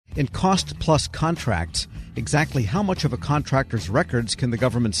In cost-plus contracts, exactly how much of a contractor's records can the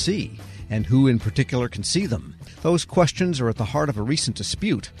government see, and who in particular can see them? Those questions are at the heart of a recent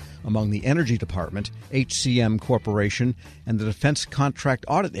dispute among the Energy Department, HCM Corporation, and the Defense Contract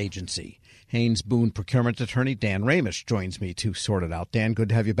Audit Agency. Haynes Boone procurement attorney Dan Ramish joins me to sort it out. Dan, good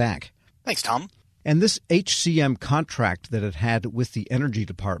to have you back. Thanks, Tom. And this HCM contract that it had with the Energy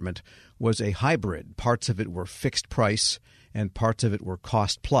Department was a hybrid. Parts of it were fixed price and parts of it were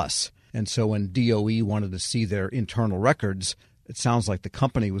cost plus. And so when DOE wanted to see their internal records, it sounds like the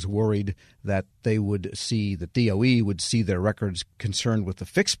company was worried that DOE would see their records concerned with the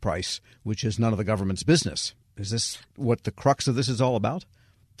fixed price, which is none of the government's business. Is this what the crux of this is all about?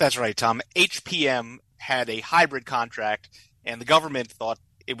 That's right, Tom. HPM had a hybrid contract, and the government thought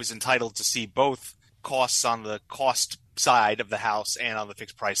it was entitled to see both costs on the cost side of the house and on the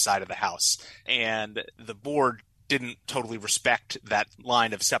fixed price side of the house. And the board didn't totally respect that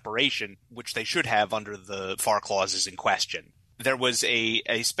line of separation, which they should have under the FAR clauses in question. There was a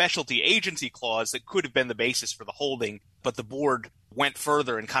specialty agency clause that could have been the basis for the holding, but the board went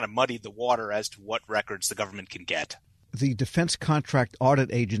further and kind of muddied the water as to what records the government can get. The Defense Contract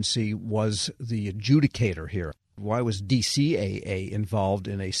Audit Agency was the adjudicator here. Why was DCAA involved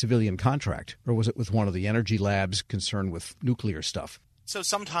in a civilian contract? Or was it with one of the energy labs concerned with nuclear stuff? So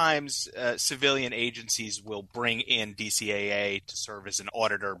sometimes civilian agencies will bring in DCAA to serve as an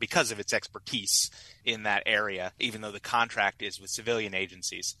auditor because of its expertise in that area, even though the contract is with civilian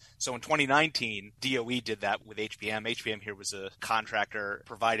agencies. So in 2019, DOE did that with HPM. HPM here was a contractor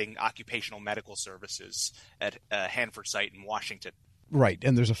providing occupational medical services at a Hanford site in Washington. Right,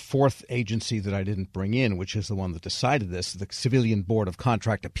 and there's a fourth agency that I didn't bring in, which is the one that decided this, the Civilian Board of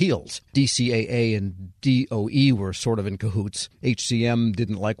Contract Appeals. DCAA and DOE were sort of in cahoots. HCM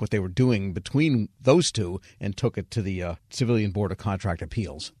didn't like what they were doing between those two and took it to the Civilian Board of Contract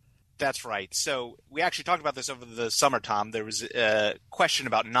Appeals. That's right. So we actually talked about this over the summer, Tom. There was a question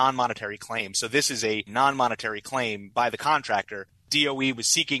about non-monetary claims. So this is a non-monetary claim by the contractor. DOE was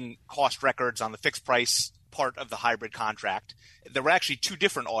seeking cost records on the fixed price part of the hybrid contract. There were actually two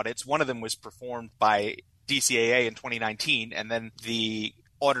different audits. One of them was performed by DCAA in 2019, and then the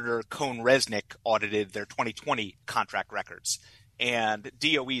auditor Cohn-Resnick audited their 2020 contract records. And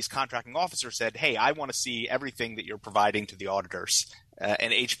DOE's contracting officer said, hey, I want to see everything that you're providing to the auditors.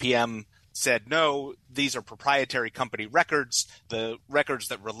 And HPM said, no, these are proprietary company records. The records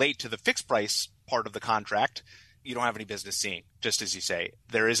that relate to the fixed price part of the contract, you don't have any business seeing, just as you say.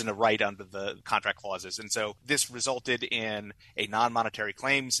 There isn't a right under the contract clauses. And so this resulted in a non-monetary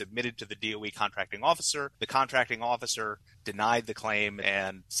claim submitted to the DOE contracting officer. The contracting officer denied the claim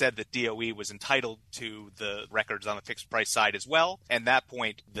and said that DOE was entitled to the records on the fixed price side as well. And at that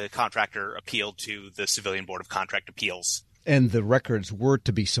point, the contractor appealed to the Civilian Board of Contract Appeals. And the records were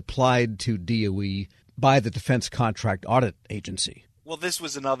to be supplied to DOE by the Defense Contract Audit Agency. Well, this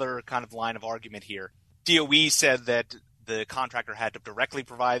was another kind of line of argument here. DOE said that the contractor had to directly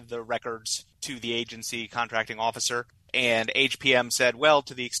provide the records to the agency contracting officer, and HPM said, well,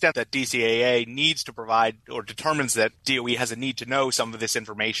 to the extent that DCAA needs to provide or determines that DOE has a need to know some of this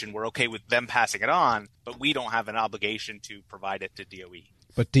information, we're okay with them passing it on, but we don't have an obligation to provide it to DOE.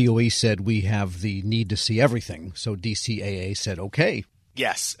 But DOE said we have the need to see everything, so DCAA said okay.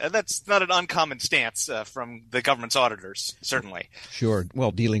 Yes, that's not an uncommon stance from the government's auditors, certainly. Sure.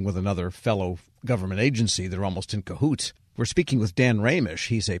 Well, dealing with another fellow government agency, they're almost in cahoots. We're speaking with Dan Ramish.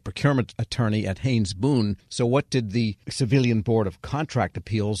 He's a procurement attorney at Haynes Boone. So what did the Civilian Board of Contract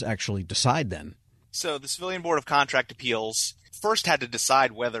Appeals actually decide then? So the Civilian Board of Contract Appeals first had to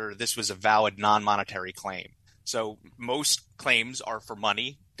decide whether this was a valid non-monetary claim. So most claims are for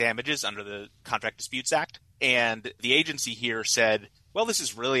money damages under the Contract Disputes Act. And the agency here said, well, this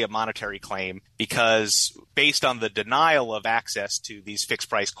is really a monetary claim because based on the denial of access to these fixed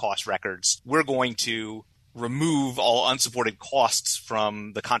price cost records, we're going to remove all unsupported costs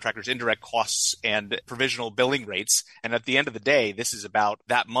from the contractor's indirect costs and provisional billing rates. And at the end of the day, this is about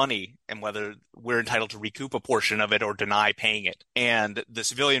that money and whether we're entitled to recoup a portion of it or deny paying it. And the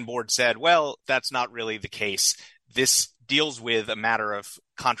civilian board said, well, that's not really the case. This deals with a matter of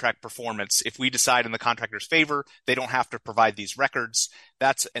contract performance. If we decide in the contractor's favor, they don't have to provide these records.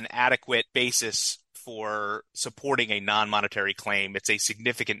 That's an adequate basis for supporting a non-monetary claim. It's a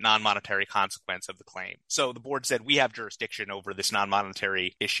significant non-monetary consequence of the claim. So the board said we have jurisdiction over this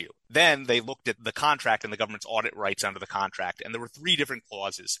non-monetary issue. Then they looked at the contract and the government's audit rights under the contract, and there were 3 different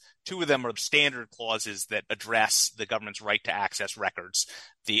clauses. 2 of them are standard clauses that address the government's right to access records.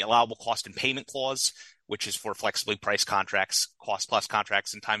 The allowable cost and payment clause, which is for flexibly priced contracts, cost plus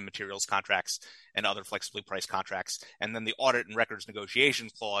contracts, and time and materials contracts, and other flexibly priced contracts. And then the audit and records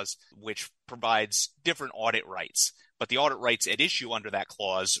negotiations clause, which provides different audit rights. But the audit rights at issue under that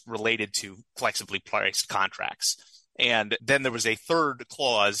clause related to flexibly priced contracts. And then there was a third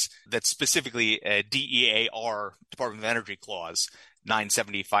clause that's specifically a DEAR, Department of Energy clause,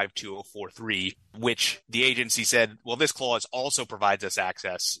 970-52043, which the agency said, well, this clause also provides us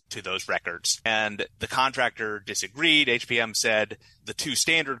access to those records. And the contractor disagreed. HPM said the two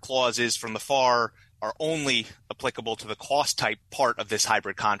standard clauses from the FAR are only applicable to the cost type part of this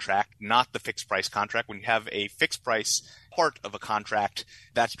hybrid contract, not the fixed price contract. When you have a fixed price part of a contract,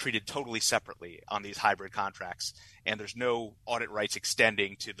 that's treated totally separately on these hybrid contracts. And there's no audit rights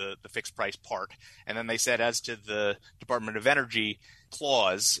extending to the fixed price part. And then they said as to the Department of Energy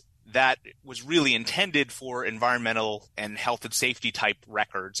clause, that was really intended for environmental and health and safety type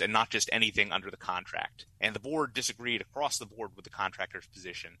records and not just anything under the contract. And the board disagreed across the board with the contractor's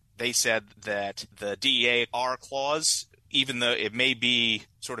position. They said that the DEAR clause, even though it may be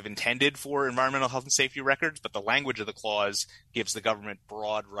sort of intended for environmental health and safety records, but the language of the clause gives the government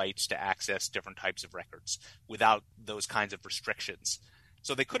broad rights to access different types of records without those kinds of restrictions.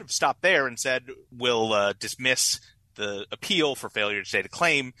 So they could have stopped there and said, we'll dismiss the appeal for failure to state a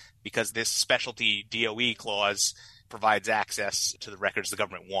claim because this specialty DOE clause provides access to the records the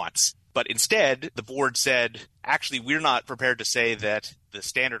government wants. But instead, the board said, actually, we're not prepared to say that the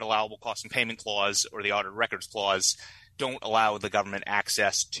standard allowable cost and payment clause or the audit records clause don't allow the government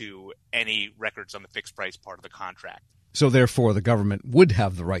access to any records on the fixed price part of the contract. So therefore, the government would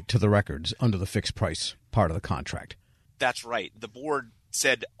have the right to the records under the fixed price part of the contract. That's right. The board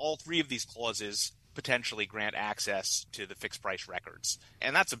said all three of these clauses potentially grant access to the fixed price records.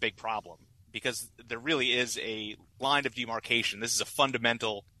 And that's a big problem because there really is a line of demarcation. This is a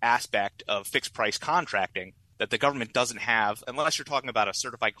fundamental aspect of fixed price contracting that the government doesn't have unless you're talking about a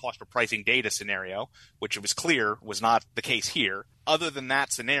certified cost for pricing data scenario, which it was clear was not the case here. Other than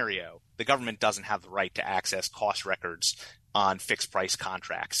that scenario, the government doesn't have the right to access cost records on fixed price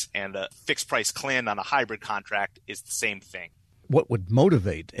contracts. And a fixed price CLIN on a hybrid contract is the same thing. What would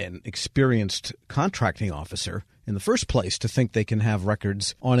motivate an experienced contracting officer in the first place to think they can have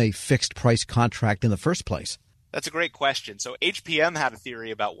records on a fixed price contract in the first place? That's a great question. So HPM had a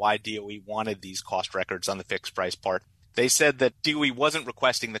theory about why DOE wanted these cost records on the fixed price part. They said that DOE wasn't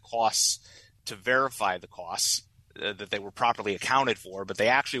requesting the costs to verify the costs, that they were properly accounted for, but they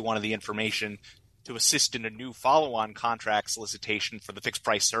actually wanted the information to assist in a new follow-on contract solicitation for the fixed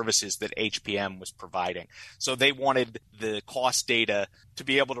price services that HPM was providing. So they wanted the cost data to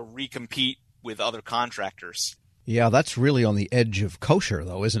be able to recompete with other contractors. Yeah, that's really on the edge of kosher,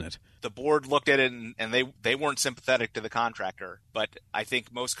 though, isn't it? The board looked at it and they weren't sympathetic to the contractor, but I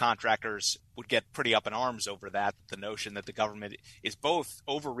think most contractors would get pretty up in arms over that, the notion that the government is both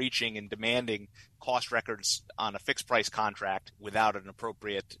overreaching and demanding cost records on a fixed price contract without an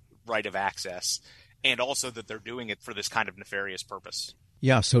appropriate right of access, and also that they're doing it for this kind of nefarious purpose.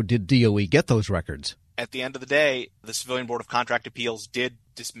 Yeah, so did DOE get those records? At the end of the day, the Civilian Board of Contract Appeals did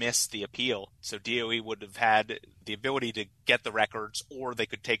dismiss the appeal, so DOE would have had the ability to get the records, or they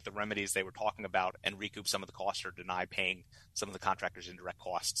could take the remedies they were talking about and recoup some of the costs or deny paying some of the contractors' indirect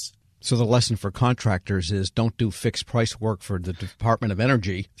costs. So the lesson for contractors is don't do fixed price work for the Department of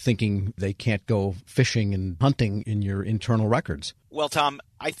Energy thinking they can't go fishing and hunting in your internal records. Well, Tom,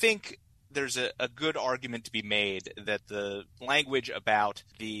 I think there's a good argument to be made that the language about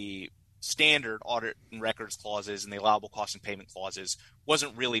the standard audit and records clauses and the allowable cost and payment clauses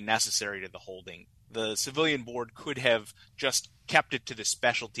wasn't really necessary to the holding. The civilian board could have just kept it to the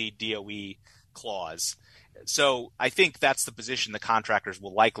specialty DOE clause. So I think that's the position the contractors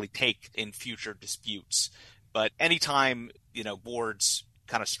will likely take in future disputes. But anytime, boards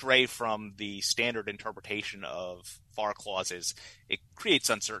kind of stray from the standard interpretation of FAR clauses, it creates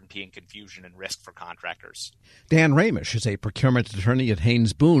uncertainty and confusion and risk for contractors. Dan Ramish is a procurement attorney at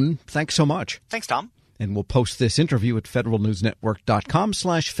Haynes Boone. Thanks so much. Thanks, Tom. And we'll post this interview at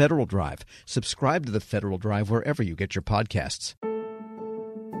federalnewsnetwork.com/Federal Drive. Subscribe to the Federal Drive wherever you get your podcasts.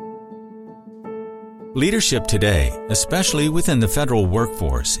 Leadership today, especially within the federal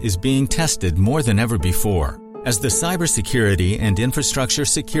workforce, is being tested more than ever before. As the Cybersecurity and Infrastructure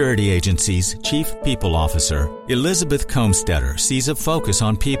Security Agency's Chief People Officer, Elizabeth Comstetter sees a focus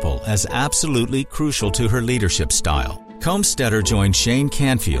on people as absolutely crucial to her leadership style. Comstetter joined Shane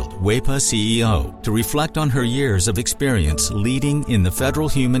Canfield, WEPA CEO, to reflect on her years of experience leading in the federal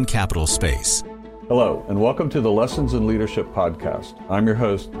human capital space. Hello, and welcome to the Lessons in Leadership podcast. I'm your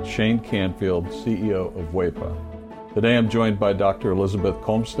host, Shane Canfield, CEO of WEPA. Today I'm joined by Dr. Elizabeth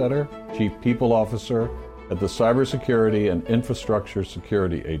Kolmstetter, Chief People Officer at the Cybersecurity and Infrastructure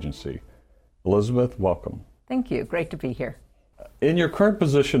Security Agency. Elizabeth, welcome. Thank you. Great to be here. In your current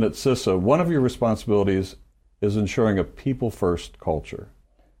position at CISA, one of your responsibilities is ensuring a people-first culture.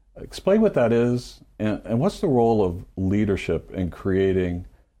 Explain what that is, and what's the role of leadership in creating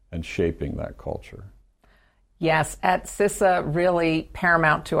and shaping that culture? Yes, at CISA, really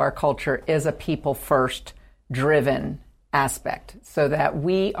paramount to our culture is a people-first driven aspect, so that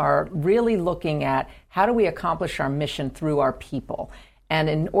we are really looking at how do we accomplish our mission through our people. And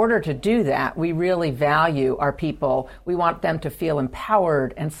in order to do that, we really value our people. We want them to feel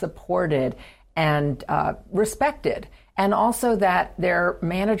empowered and supported and respected, and also that their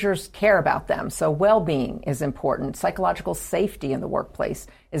managers care about them. So well-being is important. Psychological safety in the workplace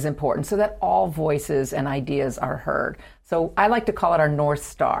is important, so that all voices and ideas are heard. So I like to call it our North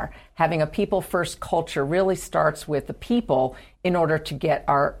Star. Having a people-first culture really starts with the people in order to get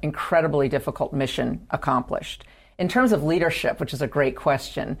our incredibly difficult mission accomplished. In terms of leadership, which is a great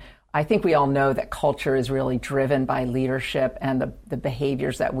question, I think we all know that culture is really driven by leadership and the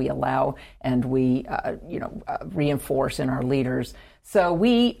behaviors that we allow and we reinforce in our leaders. So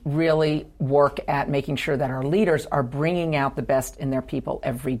we really work at making sure that our leaders are bringing out the best in their people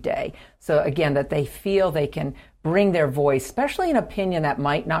every day. So again, that they feel they can bring their voice, especially an opinion that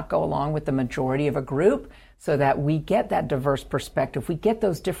might not go along with the majority of a group, so that we get that diverse perspective. We get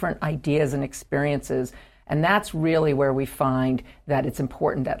those different ideas and experiences. And that's really where we find that it's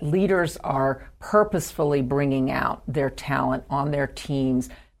important that leaders are purposefully bringing out their talent on their teams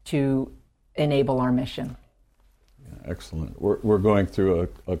to enable our mission. Yeah, excellent. We're going through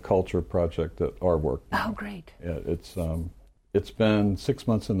a culture project at our work now. Oh, great. Yeah, it's been 6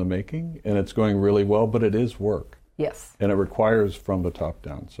 months in the making, and it's going really well, but it is work. Yes. And it requires from the top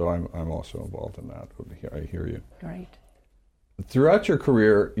down. So I'm also involved in that. I hear you. Great. Throughout your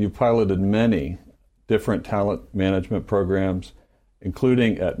career, you piloted many different talent management programs,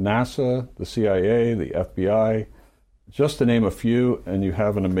 including at NASA, the CIA, the FBI, just to name a few, and you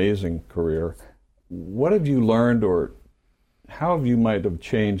have an amazing career. What have you learned, or how have you might have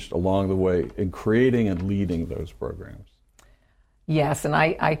changed along the way in creating and leading those programs? Yes, and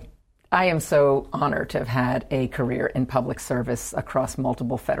I am so honored to have had a career in public service across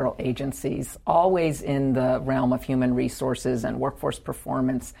multiple federal agencies, always in the realm of human resources and workforce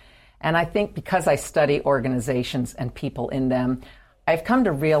performance. And I think because I study organizations and people in them, I've come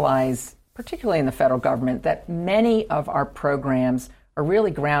to realize, particularly in the federal government, that many of our programs are really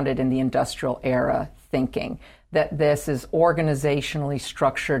grounded in the industrial era thinking, that this is organizationally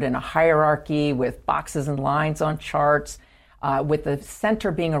structured in a hierarchy with boxes and lines on charts, with the center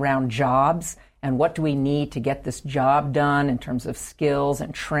being around jobs and what do we need to get this job done in terms of skills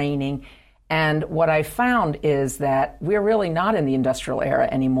and training. And what I found is that we're really not in the industrial era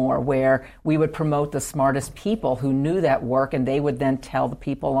anymore, where we would promote the smartest people who knew that work, and they would then tell the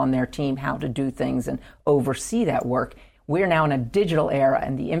people on their team how to do things and oversee that work. We're now in a digital era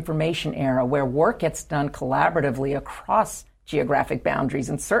and the information era, where work gets done collaboratively across geographic boundaries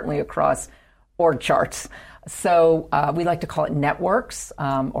and certainly across org charts. So we like to call it networks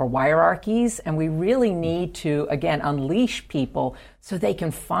or hierarchies, and we really need to, again, unleash people so they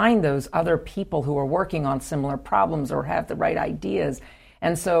can find those other people who are working on similar problems or have the right ideas.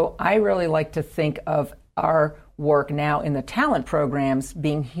 And so I really like to think of our work now in the talent programs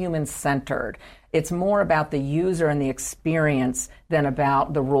being human-centered. It's more about the user and the experience than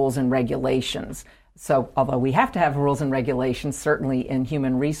about the rules and regulations. So although we have to have rules and regulations, certainly in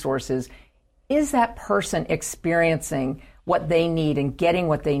human resources, is that person experiencing what they need and getting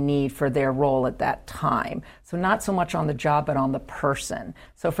what they need for their role at that time? So not so much on the job, but on the person.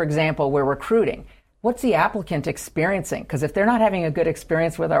 So for example, we're recruiting. What's the applicant experiencing? Because if they're not having a good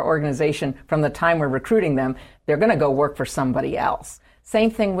experience with our organization from the time we're recruiting them, they're going to go work for somebody else. Same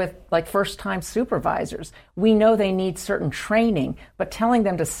thing with like first-time supervisors. We know they need certain training, but telling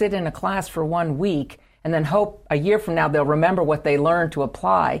them to sit in a class for 1 week and then hope a year from now they'll remember what they learned to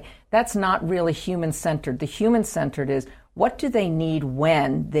apply, that's not really human-centered. The human-centered is, what do they need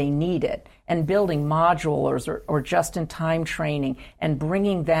when they need it? And building modules or just-in-time training and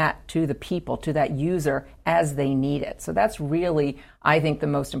bringing that to the people, to that user as they need it. So that's really, I think, the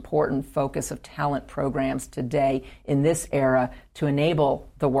most important focus of talent programs today in this era to enable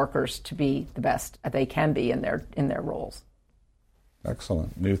the workers to be the best they can be in their roles.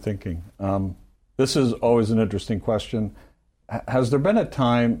 Excellent. New thinking. This is always an interesting question. Has there been a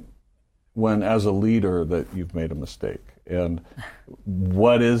time when, as a leader, that you've made a mistake? And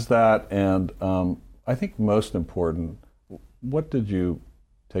what is that? And I think most important, what did you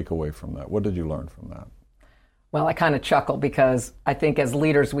take away from that? What did you learn from that? Well, I kind of chuckle because I think as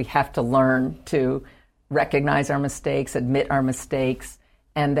leaders we have to learn to recognize our mistakes, admit our mistakes,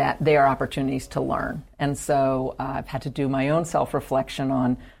 and that they are opportunities to learn. And so I've had to do my own self-reflection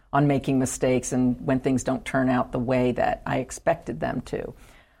on making mistakes and when things don't turn out the way that I expected them to.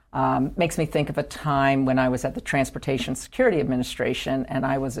 Makes me think of a time when I was at the Transportation Security Administration and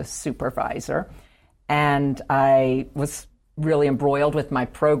I was a supervisor, and I was really embroiled with my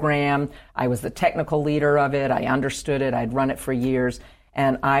program. I was the technical leader of it. I understood it. I'd run it for years.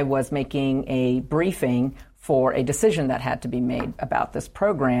 And I was making a briefing for a decision that had to be made about this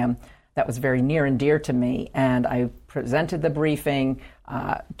program that was very near and dear to me. And I presented the briefing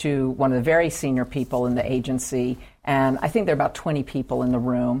to one of the very senior people in the agency. And I think there are about 20 people in the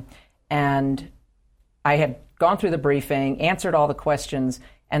room. And I had gone through the briefing, answered all the questions,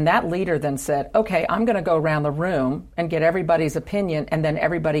 and that leader then said, okay, I'm going to go around the room and get everybody's opinion, and then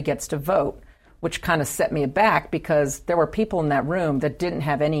everybody gets to vote, which kind of set me aback because there were people in that room that didn't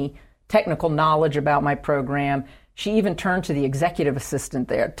have any technical knowledge about my program. She even turned to the executive assistant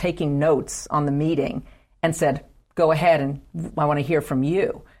there, taking notes on the meeting, and said, go ahead, and I want to hear from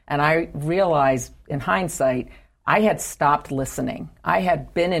you. And I realized, in hindsight, I had stopped listening. I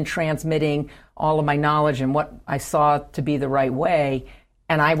had been in transmitting all of my knowledge and what I saw to be the right way,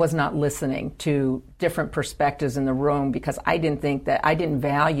 and I was not listening to different perspectives in the room because I didn't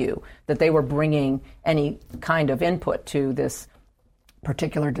value that they were bringing any kind of input to this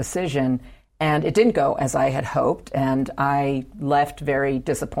particular decision. And it didn't go as I had hoped, and I left very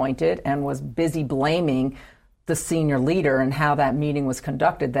disappointed and was busy blaming the senior leader and how that meeting was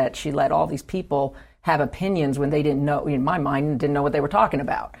conducted, that she let all these people have opinions when they didn't know, in my mind, didn't know what they were talking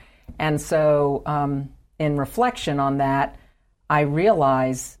about. And so in reflection on that, I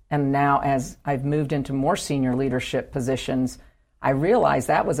realize, and now as I've moved into more senior leadership positions, I realize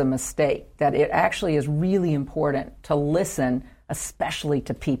that was a mistake, that it actually is really important to listen, especially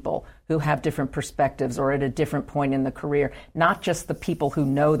to people who have different perspectives or at a different point in the career, not just the people who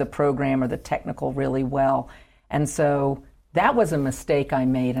know the program or the technical really well. And so that was a mistake I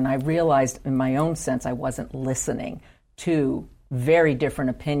made, and I realized in my own sense I wasn't listening to very different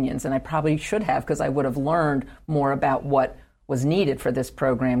opinions, and I probably should have, because I would have learned more about what was needed for this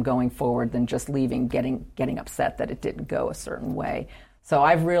program going forward than just leaving getting upset that it didn't go a certain way. So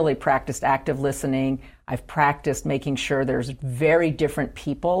I've really practiced active listening. I've practiced making sure there's very different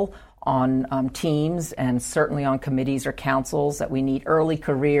people on teams and certainly on committees or councils, that we need early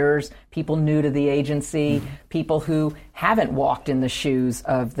careers, people new to the agency, people who haven't walked in the shoes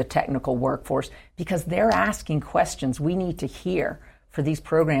of the technical workforce, because they're asking questions we need to hear for these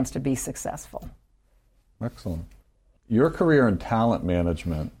programs to be successful. Excellent. Your career in talent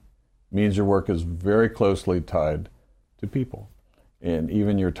management means your work is very closely tied to people. And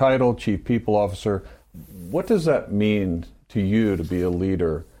even your title, Chief People Officer, what does that mean to you to be a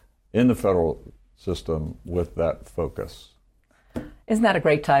leader in the federal system with that focus? Isn't that a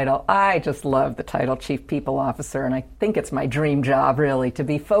great title? I just love the title Chief People Officer, and I think it's my dream job, really, to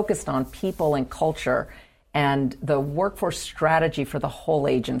be focused on people and culture and the workforce strategy for the whole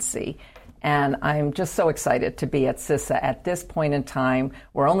agency. And I'm just so excited to be at CISA at this point in time.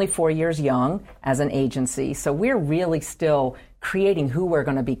 We're only 4 years young as an agency, so we're really still creating who we're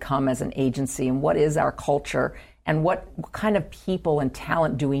going to become as an agency and what is our culture and what kind of people and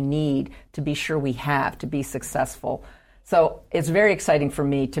talent do we need to be sure we have to be successful. So it's very exciting for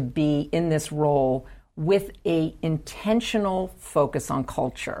me to be in this role with a intentional focus on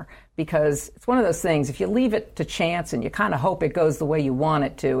culture, because it's one of those things, if you leave it to chance and you kind of hope it goes the way you want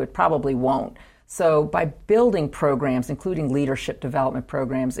it to, it probably won't. So by building programs, including leadership development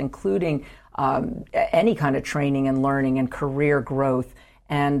programs, including any kind of training and learning and career growth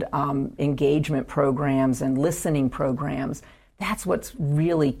and engagement programs and listening programs, that's what's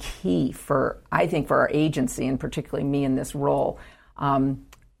really key for, I think, for our agency, and particularly me in this role.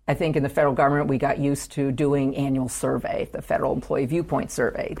 I think in the federal government, we got used to doing annual survey, the Federal Employee Viewpoint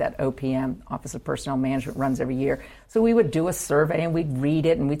Survey that OPM, Office of Personnel Management, runs every year. So we would do a survey and we'd read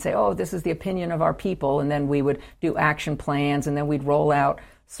it and we'd say, oh, this is the opinion of our people. And then we would do action plans, and then we'd roll out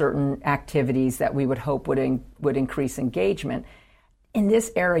certain activities that we would hope would increase engagement. In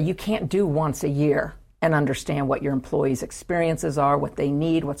this era, you can't do once a year and understand what your employees' experiences are, what they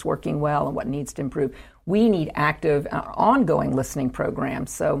need, what's working well, and what needs to improve. We need active, ongoing listening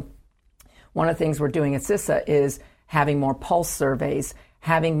programs. So one of the things we're doing at CISA is having more pulse surveys,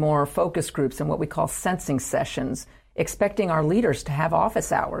 having more focus groups and what we call sensing sessions, expecting our leaders to have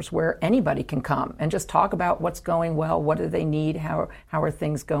office hours where anybody can come and just talk about what's going well, what do they need, how are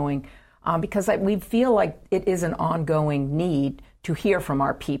things going, because we feel like it is an ongoing need to hear from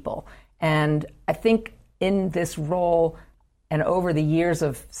our people. And I think in this role and over the years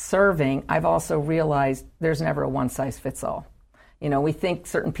of serving, I've also realized there's never a one-size-fits-all. We think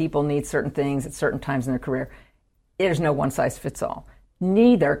certain people need certain things at certain times in their career. There's no one-size-fits-all.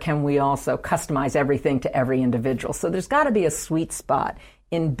 Neither can we also customize everything to every individual. So there's got to be a sweet spot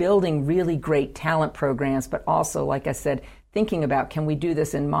in building really great talent programs, but also, like I said, thinking about, can we do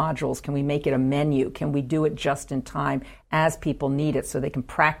this in modules? Can we make it a menu? Can we do it just in time as people need it so they can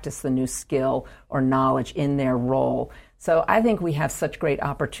practice the new skill or knowledge in their role? So I think we have such great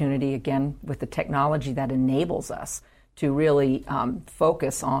opportunity, again, with the technology that enables us to really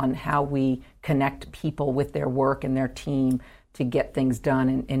focus on how we connect people with their work and their team to get things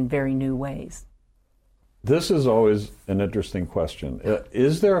done in very new ways. This is always an interesting question.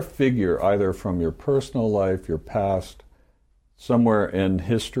 Is there a figure, either from your personal life, your past, somewhere in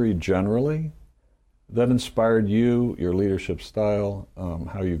history generally, that inspired you, your leadership style,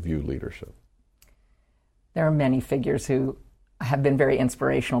 how you view leadership? There are many figures who have been very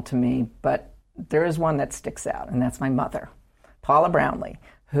inspirational to me, but there is one that sticks out, and that's my mother, Paula Brownlee,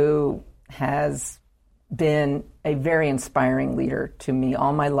 who has been a very inspiring leader to me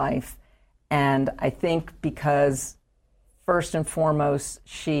all my life. And I think because, first and foremost,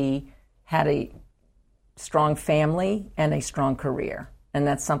 she had a strong family and a strong career. And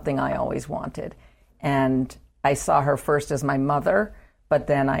that's something I always wanted. And I saw her first as my mother, but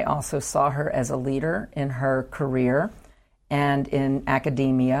then I also saw her as a leader in her career and in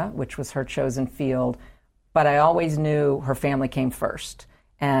academia, which was her chosen field. But I always knew her family came first.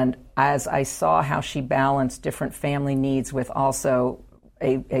 And as I saw how she balanced different family needs with also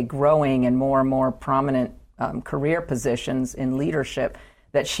a growing and more prominent career positions in leadership,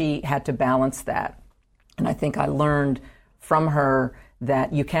 that she had to balance that. And I think I learned from her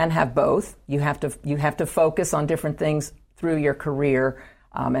that you can have both. You have to focus on different things through your career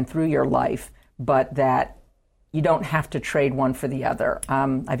and through your life, but that you don't have to trade one for the other.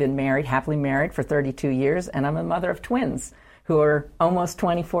 I've been happily married for 32 years, and I'm a mother of twins who are almost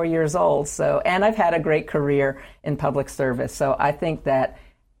 24 years old. And I've had a great career in public service. So I think that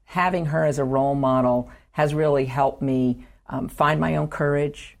having her as a role model has really helped me find my own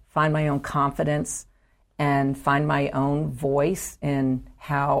courage, find my own confidence, and find my own voice in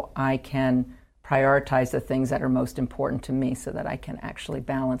how I can prioritize the things that are most important to me so that I can actually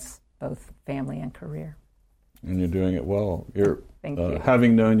balance both family and career. And you're doing it well. Thank you.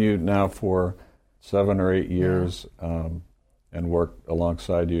 Having known you now for 7 or 8 years, and worked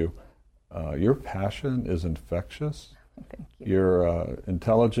alongside you, your passion is infectious. Thank you. Your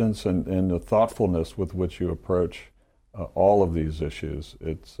intelligence and the thoughtfulness with which you approach all of these issues,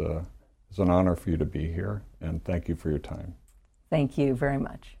 it's an honor for you to be here, and thank you for your time. Thank you very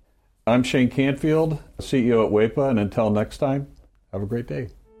much. I'm Shane Canfield, CEO at WEPA, and until next time, have a great day.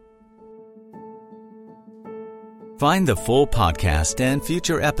 Find the full podcast and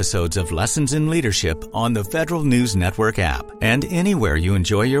future episodes of Lessons in Leadership on the Federal News Network app and anywhere you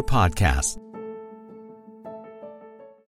enjoy your podcasts.